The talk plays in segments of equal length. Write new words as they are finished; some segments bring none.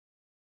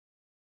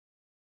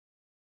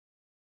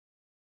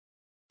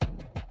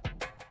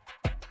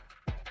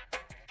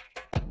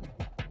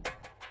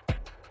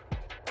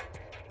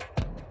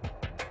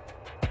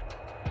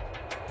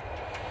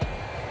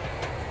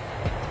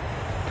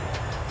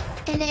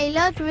In the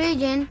Eilat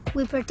region,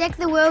 we protect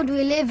the world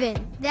we live in.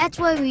 That's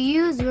why we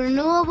use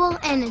renewable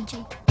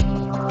energy.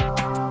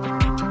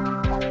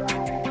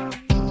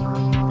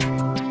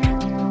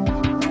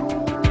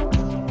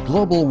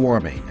 Global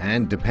warming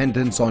and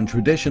dependence on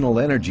traditional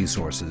energy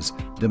sources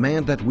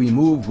demand that we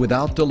move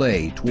without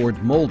delay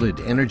toward molded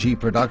energy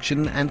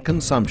production and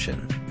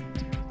consumption.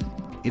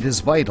 It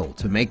is vital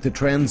to make the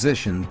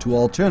transition to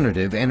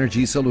alternative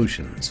energy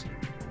solutions.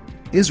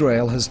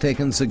 Israel has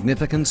taken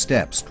significant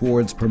steps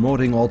towards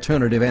promoting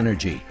alternative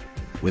energy.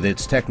 With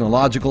its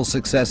technological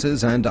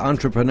successes and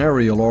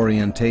entrepreneurial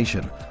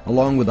orientation,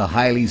 along with a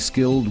highly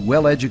skilled,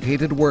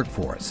 well-educated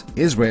workforce,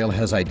 Israel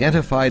has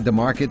identified the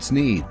market's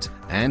needs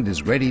and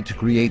is ready to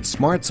create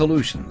smart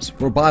solutions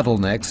for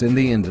bottlenecks in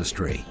the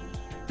industry.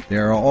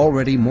 There are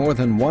already more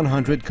than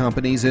 100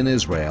 companies in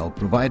Israel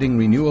providing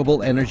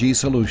renewable energy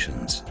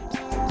solutions.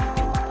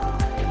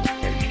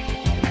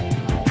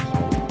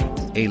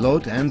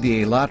 Eilat and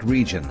the Eilat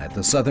region at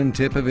the southern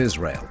tip of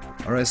Israel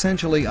are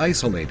essentially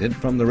isolated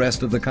from the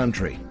rest of the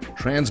country.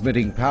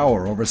 Transmitting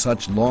power over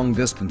such long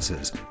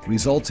distances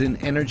results in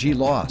energy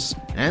loss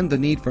and the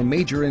need for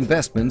major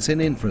investments in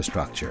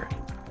infrastructure.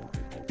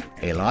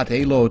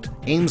 Eilat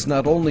aims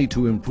not only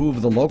to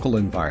improve the local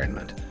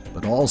environment,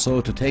 but also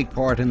to take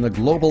part in the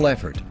global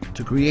effort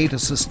to create a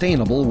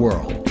sustainable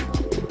world.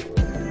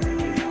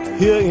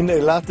 Here in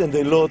Eilat and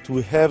Eilat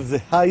we have the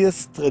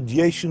highest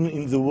radiation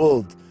in the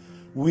world.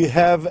 We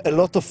have a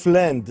lot of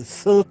land,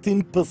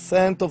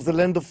 13% of the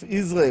land of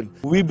Israel.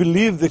 We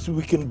believe that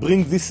we can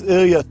bring this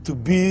area to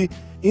be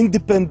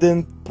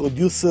independent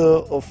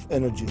producer of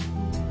energy.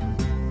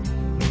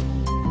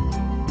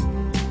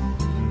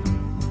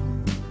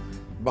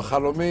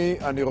 בחלומי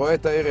אני רואה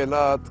את העיר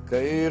אילת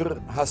כעיר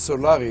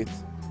הסולרית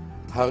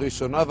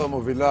הראשונה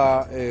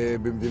והמובילה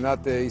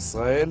במדינת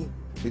ישראל.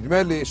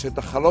 נדמה לי שאת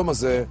החלום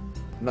הזה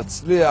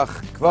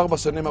נצליח כבר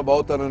בשנים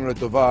הבאות עלינו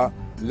לטובה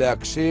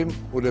להגשים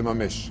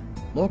ולממש.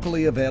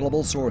 Locally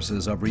available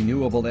sources of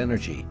renewable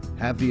energy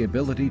have the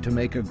ability to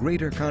make a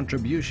greater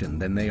contribution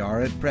than they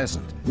are at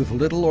present, with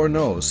little or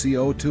no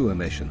CO2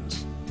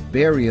 emissions.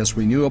 Various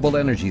renewable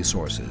energy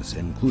sources,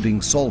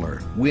 including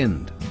solar,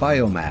 wind,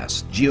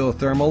 biomass,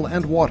 geothermal,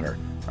 and water,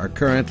 are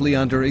currently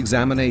under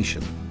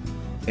examination.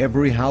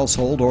 Every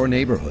household or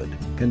neighborhood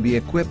can be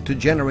equipped to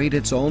generate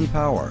its own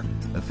power,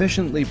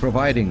 efficiently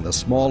providing the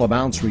small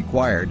amounts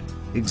required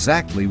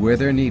exactly where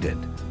they're needed.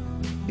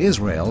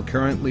 Israel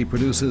currently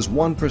produces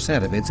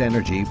 1% of its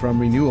energy from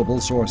renewable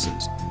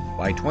sources.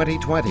 By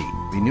 2020,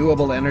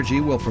 renewable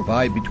energy will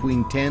provide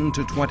between 10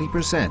 to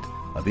 20%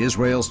 of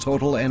Israel's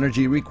total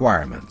energy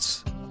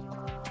requirements.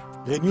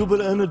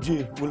 Renewable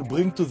energy will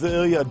bring to the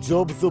area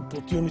jobs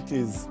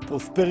opportunities,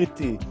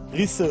 prosperity,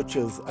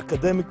 researchers,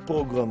 academic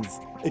programs,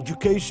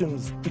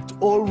 educations. It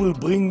all will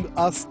bring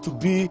us to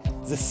be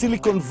the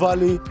Silicon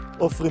Valley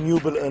of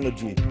renewable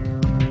energy.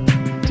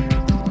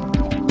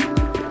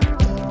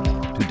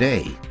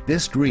 Today,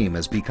 this dream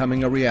is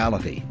becoming a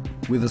reality.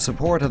 With the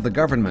support of the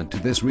government to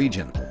this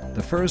region,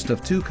 the first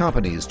of 2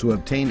 companies to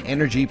obtain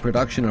energy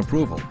production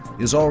approval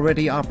is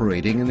already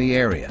operating in the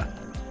area.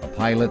 A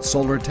pilot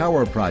solar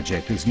tower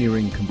project is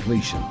nearing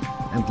completion,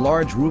 and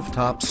large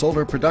rooftop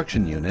solar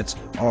production units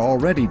are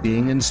already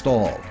being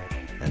installed.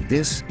 And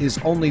this is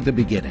only the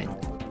beginning.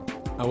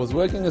 I was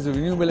working as a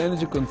renewable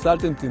energy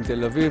consultant in Tel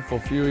Aviv for a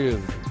few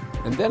years.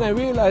 And then I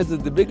realized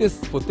that the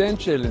biggest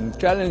potential and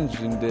challenge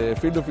in the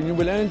field of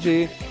renewable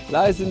energy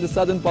lies in the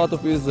southern part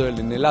of Israel,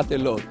 in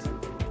Eilat.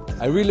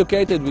 I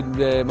relocated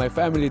with my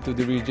family to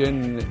the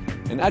region,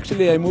 and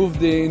actually I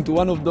moved into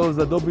one of those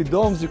adobe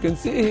domes you can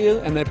see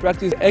here, and I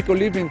practiced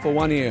eco-living for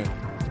 1 year.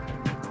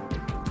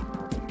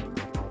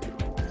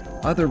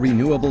 Other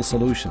renewable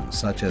solutions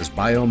such as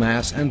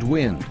biomass and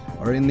wind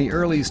are in the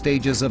early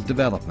stages of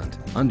development,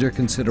 under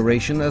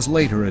consideration as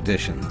later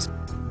additions.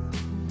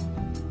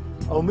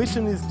 Our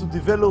mission is to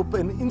develop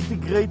an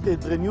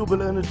integrated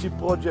renewable energy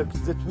project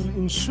that will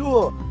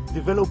ensure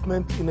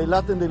development in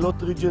Eilat and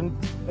Eilat region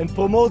and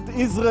promote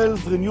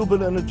Israel's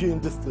renewable energy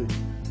industry.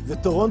 The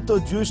Toronto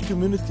Jewish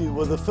community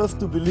was the first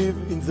to believe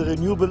in the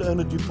renewable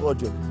energy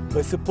project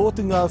by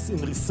supporting us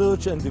in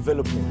research and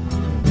development.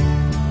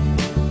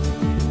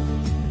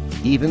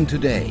 Even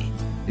today,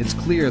 it's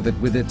clear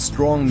that with its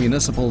strong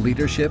municipal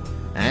leadership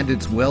and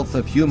its wealth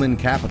of human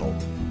capital,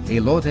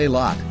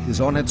 Eilat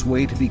is on its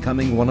way to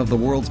becoming one of the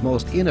world's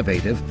most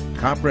innovative,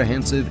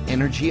 comprehensive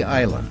energy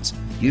islands,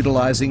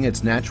 utilizing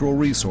its natural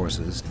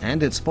resources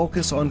and its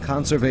focus on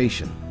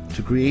conservation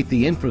to create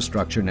the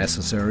infrastructure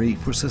necessary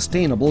for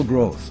sustainable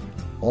growth,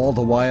 all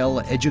the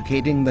while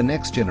educating the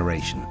next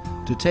generation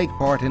to take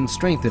part in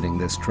strengthening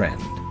this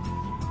trend.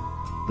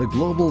 The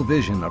global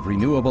vision of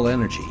renewable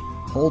energy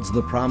holds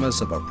the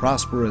promise of a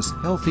prosperous,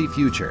 healthy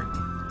future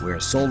where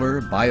solar,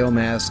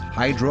 biomass,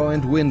 hydro,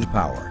 and wind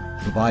power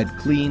provide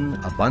clean,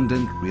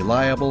 abundant,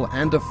 reliable,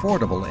 and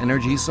affordable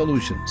energy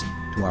solutions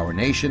to our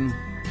nation,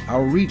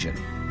 our region,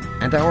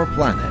 and our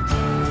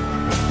planet.